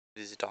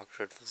This is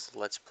Dr. Redfield's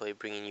Let's Play,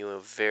 bringing you a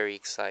very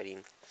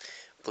exciting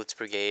Blitz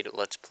Brigade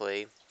Let's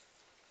Play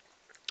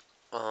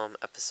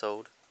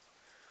episode.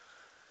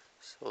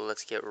 So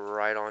let's get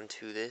right on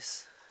to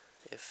this,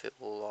 if it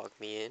will log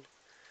me in.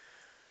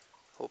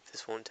 Hope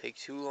this won't take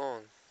too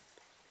long.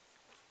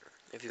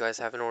 If you guys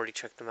haven't already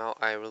checked them out,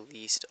 I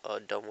released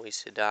Dumb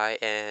Ways to Die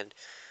and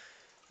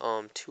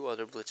 2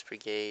 other Blitz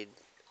Brigade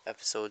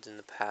episodes in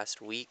the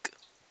past week.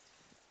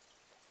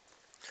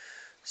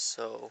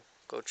 So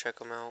go check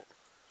them out.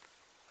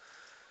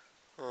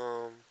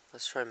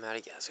 Let's try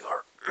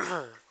Madagascar.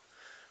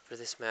 For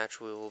this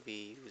match we will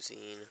be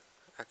using,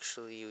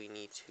 actually we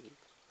need to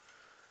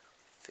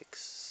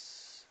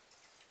fix,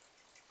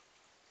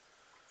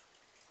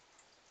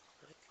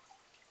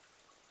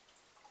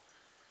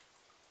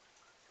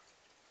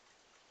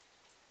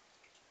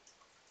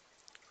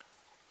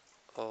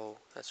 oh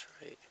that's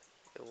right,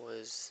 it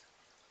was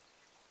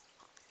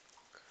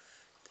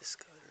this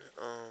gun.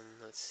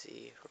 Let's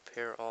see,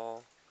 repair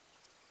all.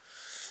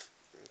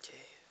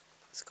 Okay,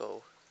 let's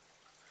go.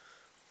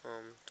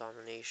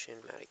 Domination,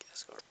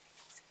 Madagascar.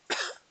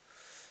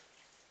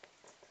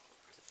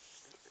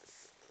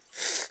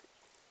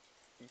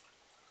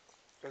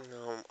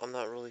 No, I'm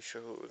not really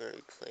sure who we're gonna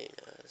be playing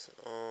as.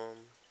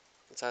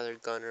 It's either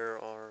gunner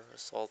or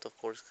assault, of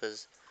course,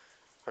 because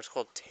it's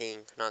called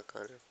tank, not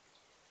gunner.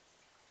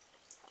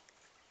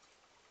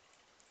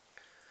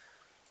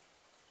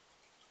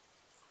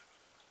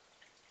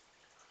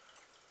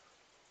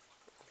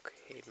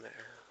 Okay,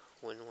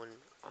 win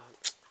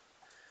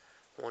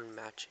one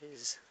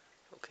matches.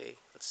 Okay,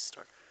 let's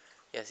start.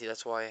 Yeah, see,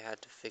 that's why I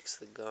had to fix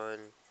the gun.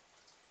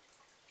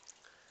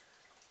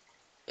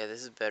 Yeah,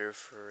 this is better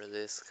for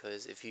this,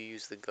 because if you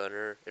use the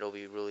gunner, it'll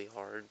be really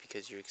hard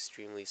because you're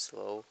extremely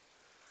slow.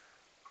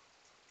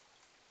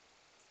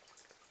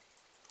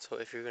 So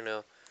if you're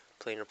gonna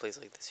play in a place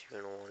like this,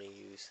 you're gonna want to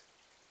use.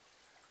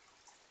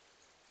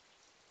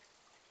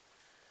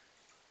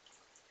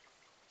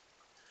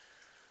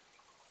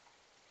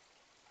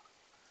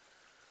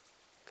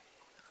 Okay,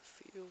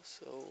 I feel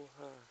so,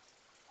 oh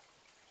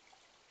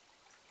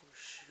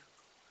shoot.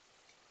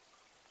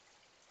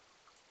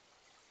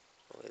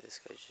 Oh wait, this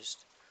guy's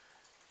just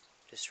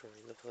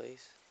destroying the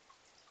place.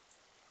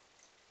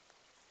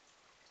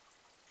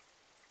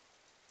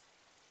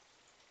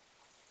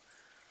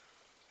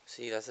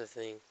 See, that's the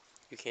thing.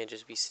 You can't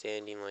just be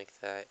standing like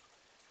that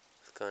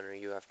with gunner.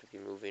 You have to be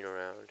moving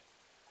around.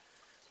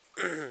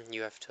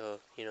 You have to,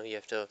 you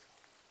have to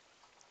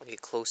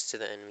get close to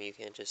the enemy. You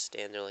can't just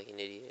stand there like an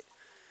idiot.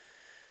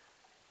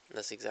 And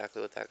that's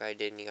exactly what that guy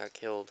did, and he got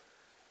killed.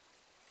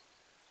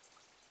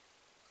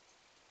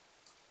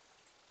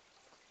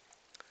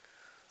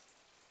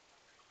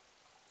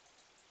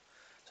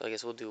 So I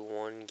guess we'll do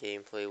one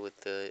gameplay with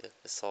the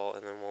assault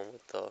and then one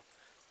with the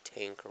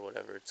tank or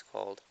whatever it's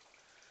called.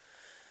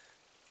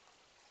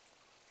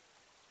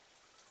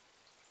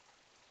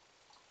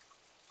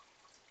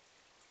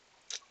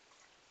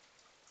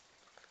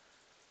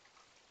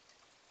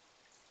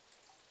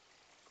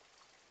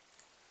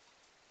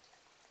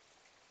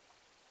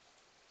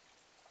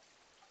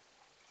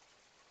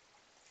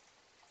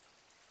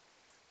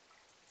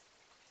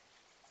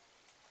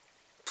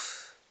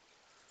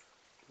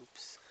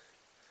 Oops.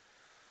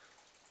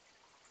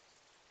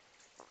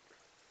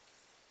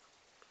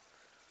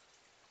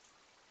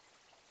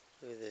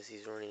 Look at this,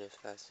 he's running as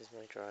fast as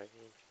my driving.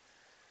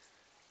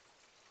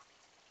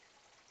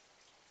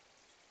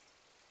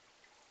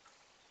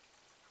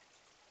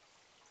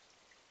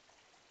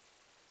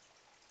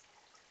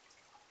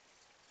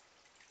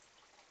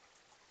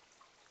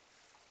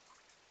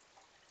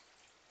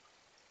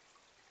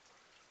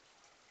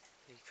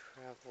 Holy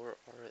crap, where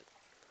are it?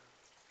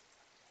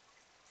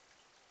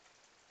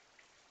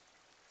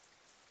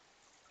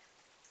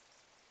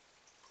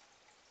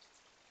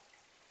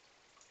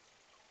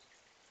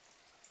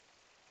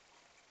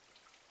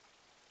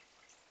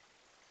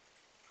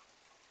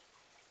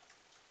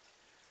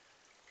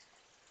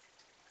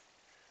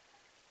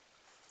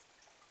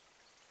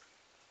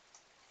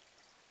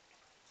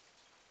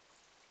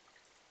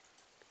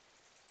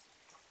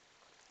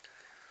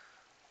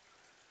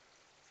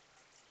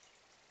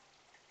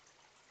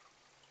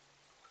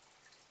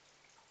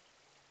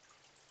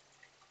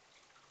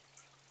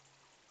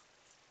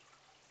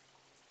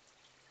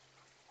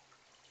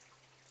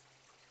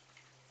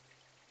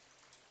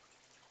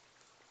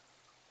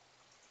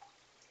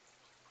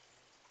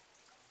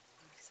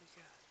 Where's the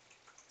guy?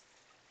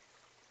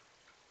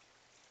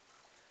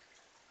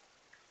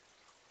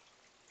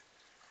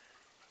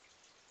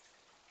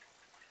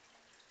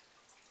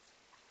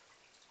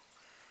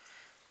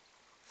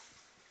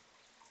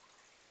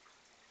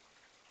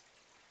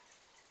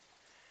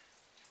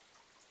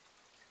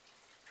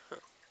 Huh.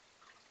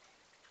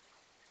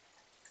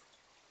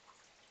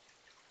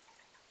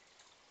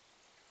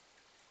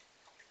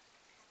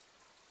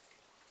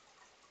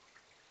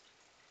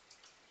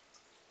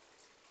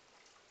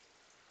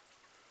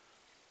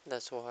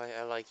 That's why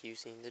I like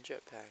using the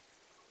jetpack.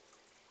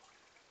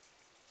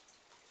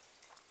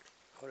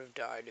 I would have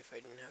died if I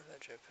didn't have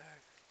that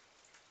jetpack.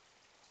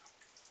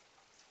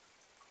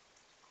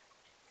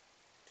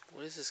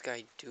 What is this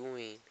guy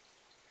doing?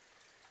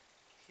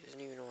 He doesn't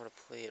even know how to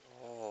play at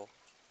all.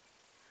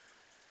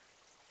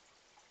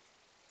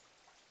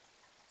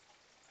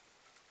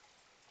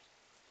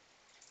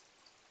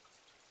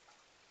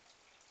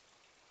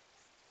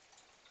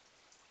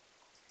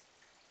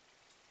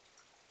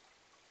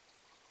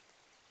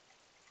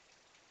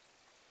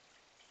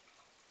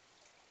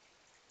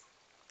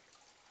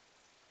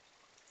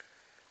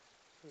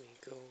 Let me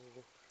go.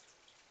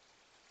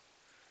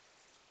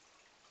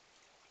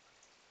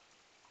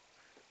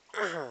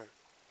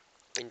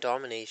 In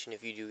domination,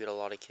 if you do get a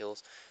lot of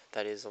kills,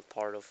 that is a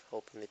part of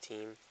helping the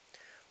team,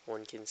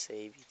 one can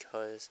say,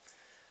 because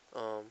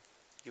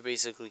you're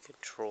basically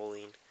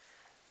controlling.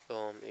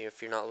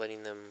 If you're not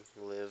letting them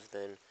live,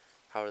 then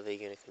how are they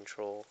going to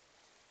control?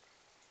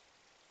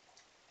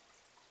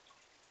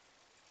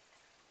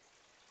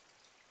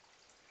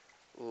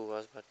 Ooh, I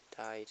was about to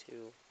die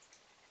too.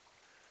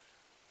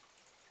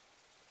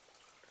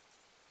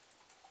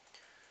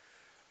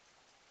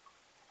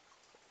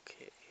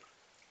 Okay.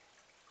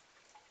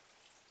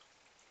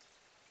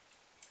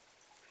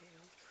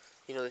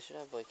 You know, they should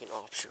have like an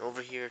option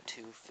over here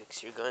to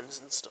fix your guns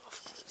and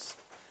stuff. 'Cause,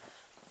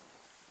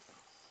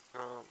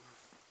 um,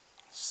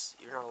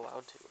 you're not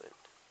allowed to, and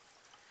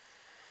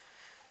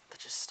that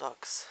just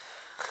sucks.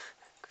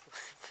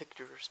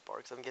 Victor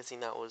Sparks, I'm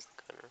guessing that was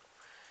the gunner.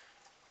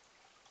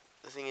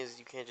 The thing is,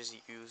 you can't just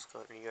use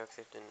gunner, you have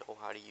to know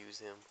how to use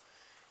him.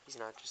 He's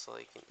not just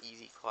like an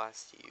easy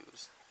class to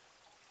use.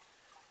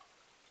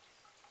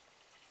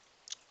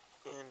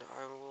 And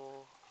I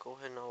will go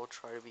ahead and I will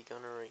try to be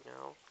gunner right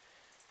now.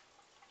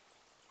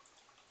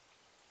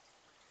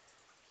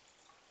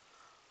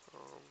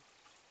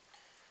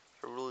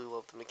 I really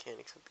love the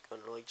mechanics of the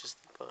gunner, like just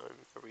the gun,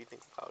 everything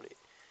about it.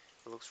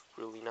 It looks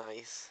really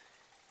nice.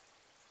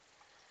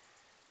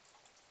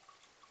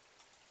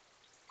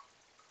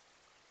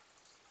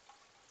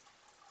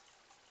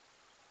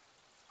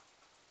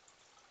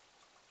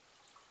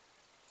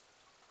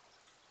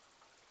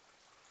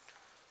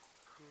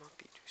 I might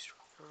be too strong.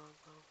 Oh,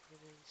 well,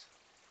 it is.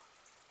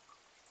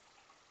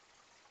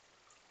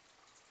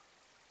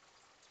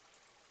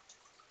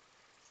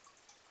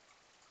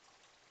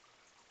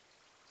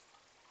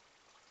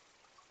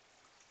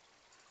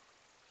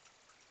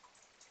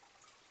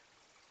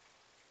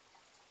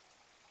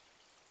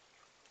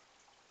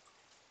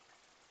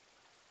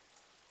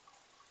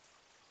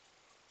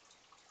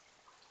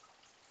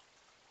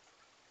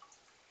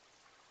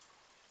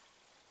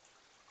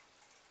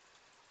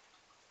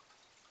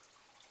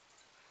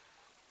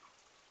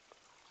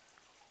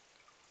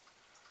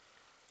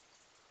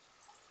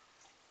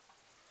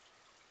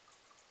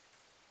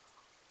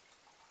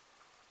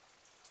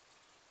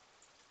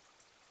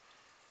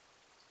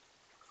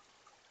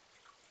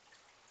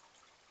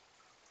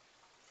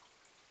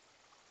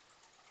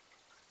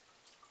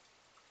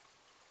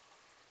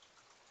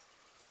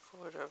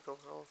 Oh, I have no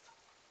health.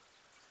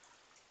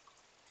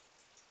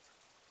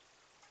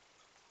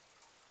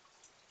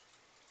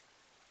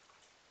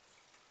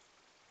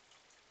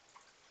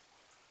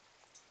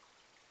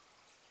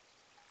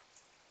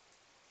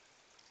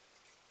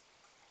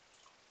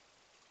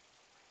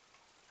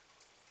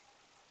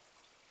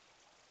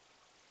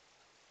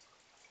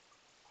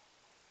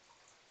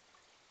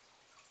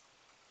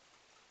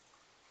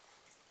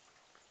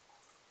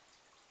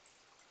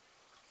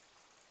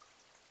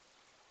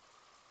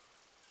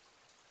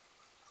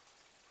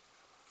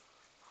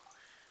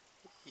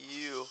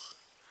 You.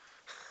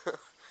 I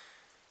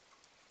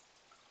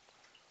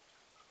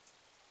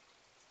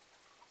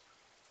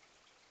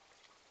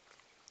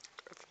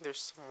think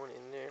there's someone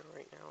in there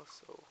right now,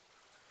 so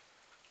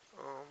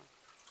um,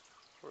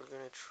 we're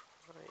gonna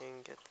try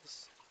and get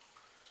this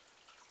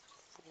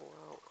fool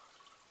out.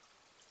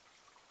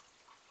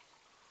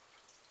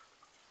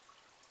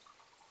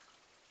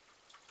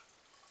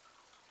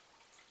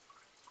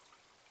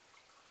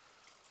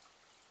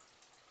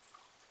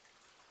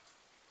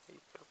 You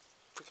got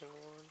a freaking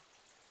one.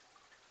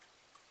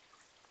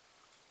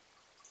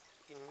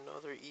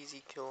 Another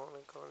easy kill on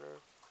a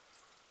gunner.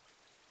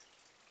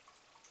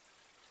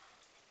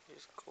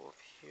 Just go up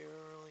here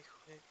really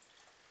quick.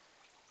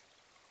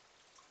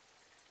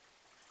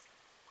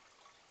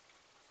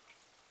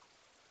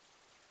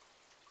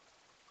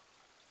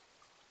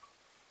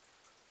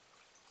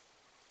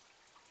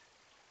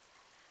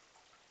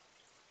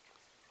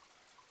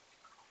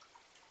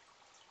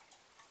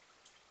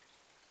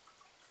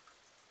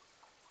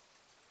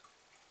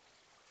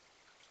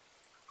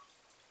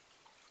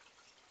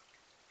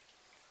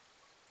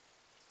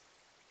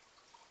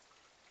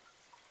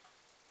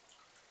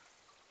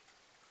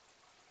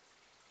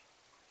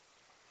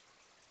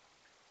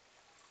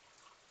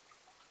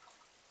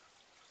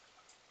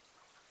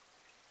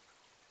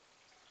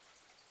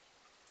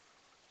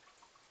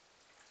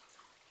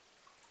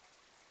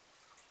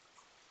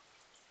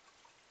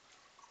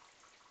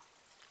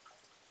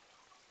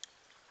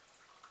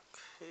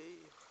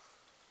 Okay.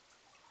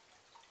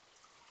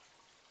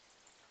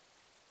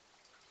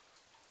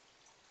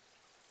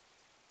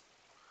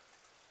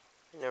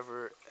 I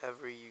never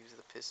ever use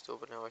the pistol,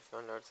 but now I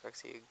found out it's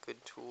actually a good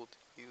tool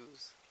to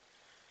use.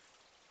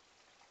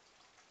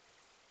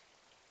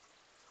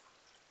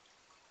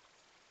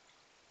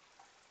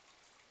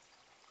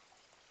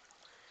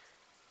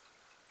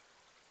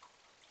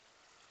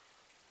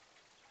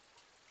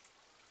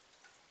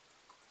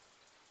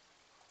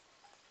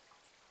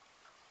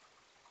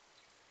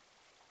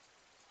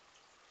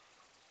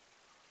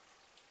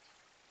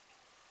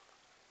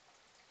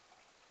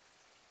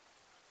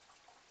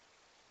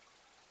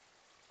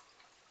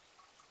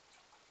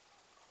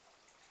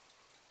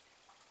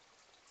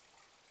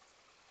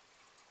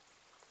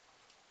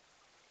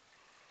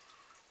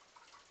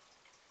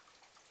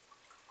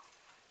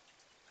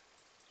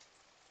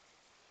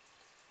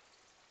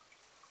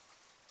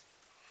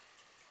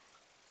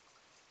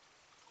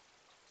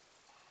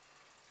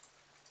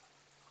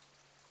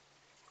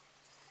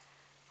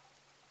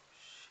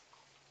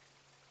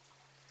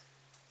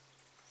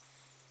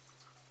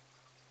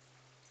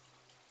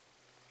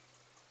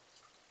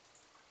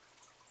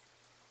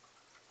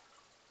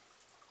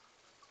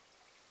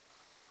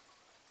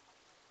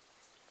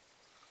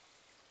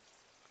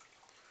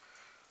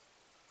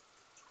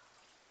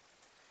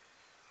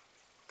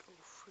 Go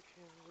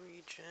freaking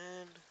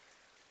regen.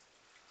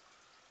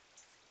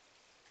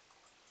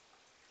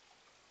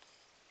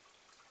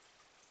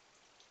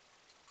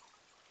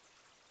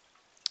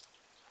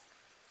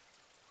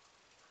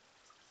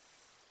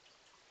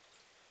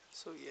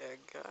 So yeah,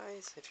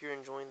 guys, if you're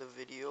enjoying the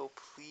video,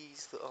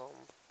 please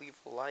leave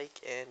a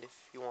like, and if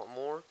you want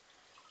more,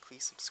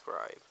 please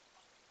subscribe.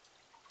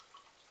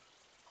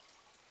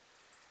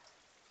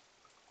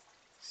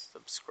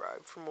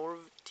 Subscribe for more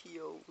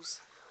videos.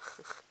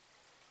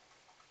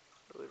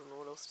 Really don't know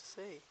what else to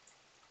say.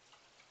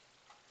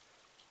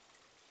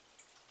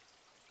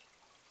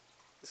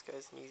 This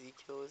guy's an easy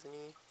kill, isn't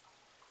he?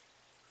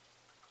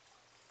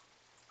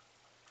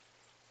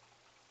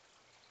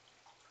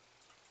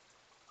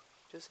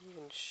 He doesn't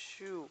even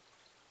shoot.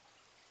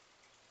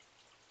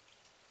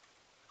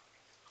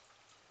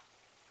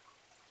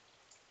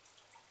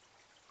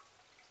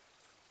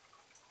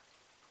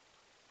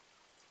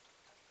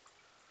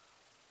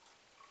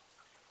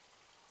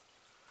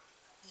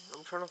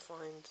 I'm trying to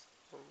find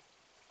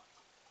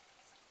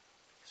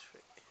extra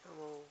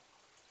ammo.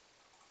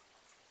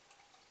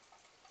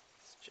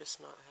 It's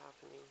just not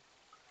happening.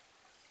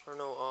 Or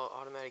no,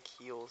 automatic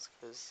heals,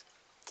 because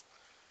I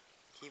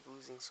keep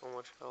losing so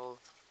much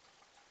health.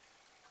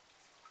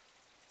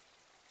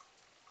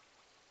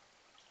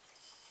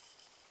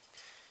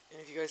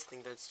 And if you guys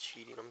think that's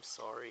cheating, I'm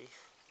sorry.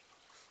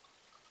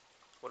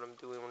 What I'm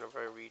doing whenever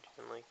I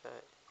regen like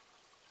that.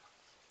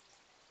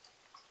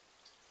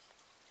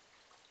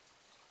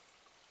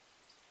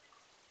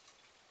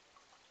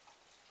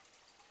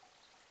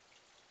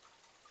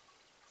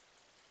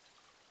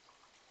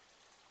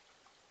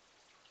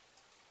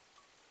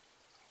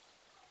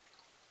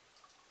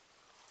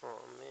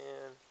 Oh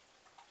man,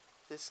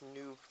 this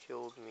noob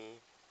killed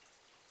me.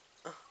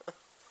 I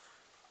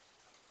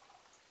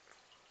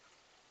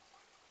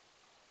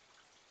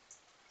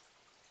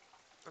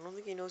don't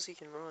think he knows he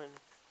can run.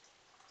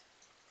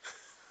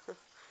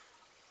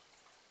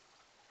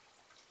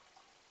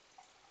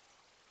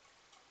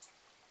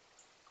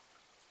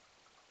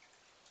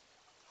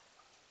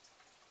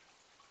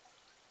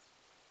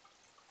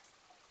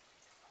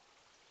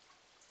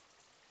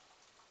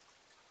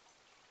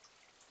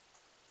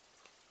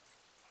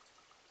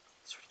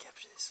 Let's try to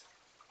capture this.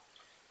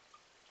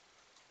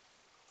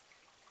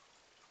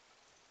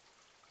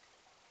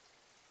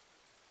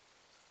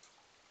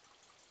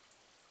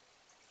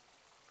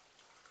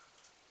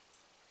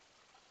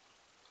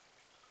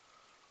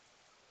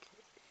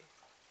 Okay.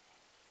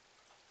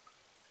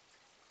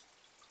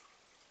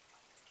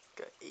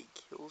 Got 8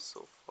 kills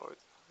so far,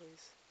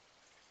 guys.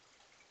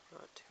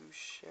 Not too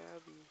shabby.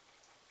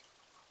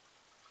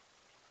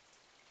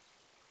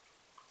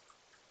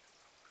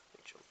 Let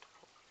me jump down.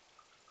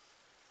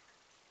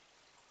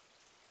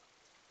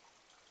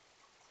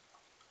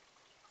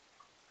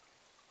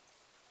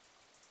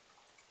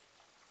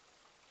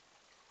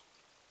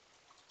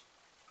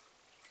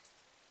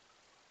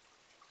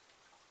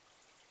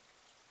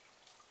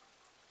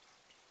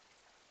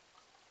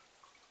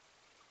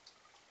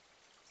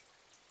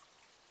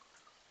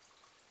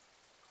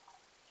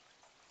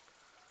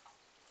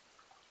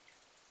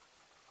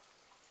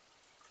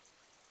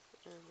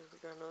 And there we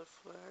got another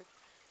flag.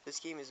 This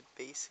game is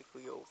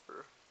basically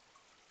over.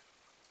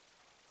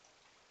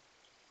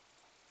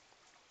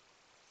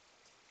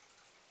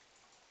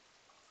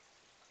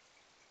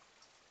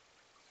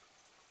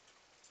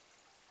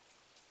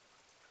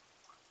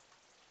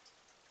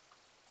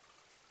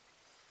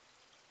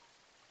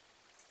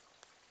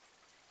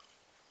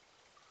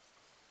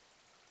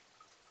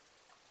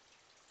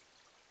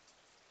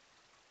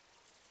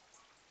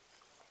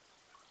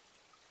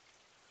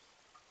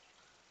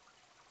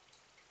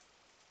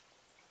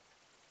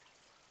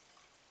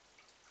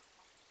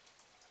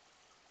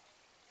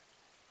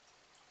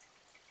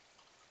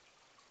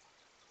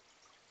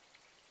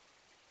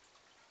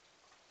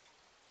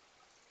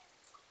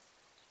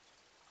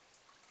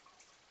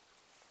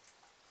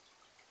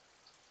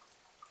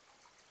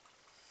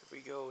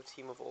 we go,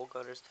 team of old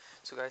gunners.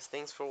 So guys,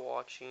 thanks for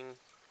watching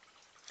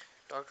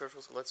Dr.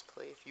 Turtle's Let's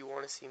Play. If you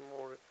want to see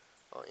more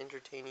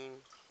entertaining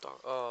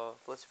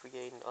Blitz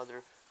Brigade and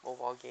other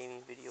mobile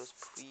gaming videos,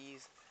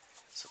 please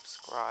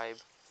subscribe,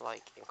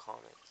 like, and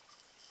comment.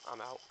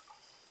 I'm out.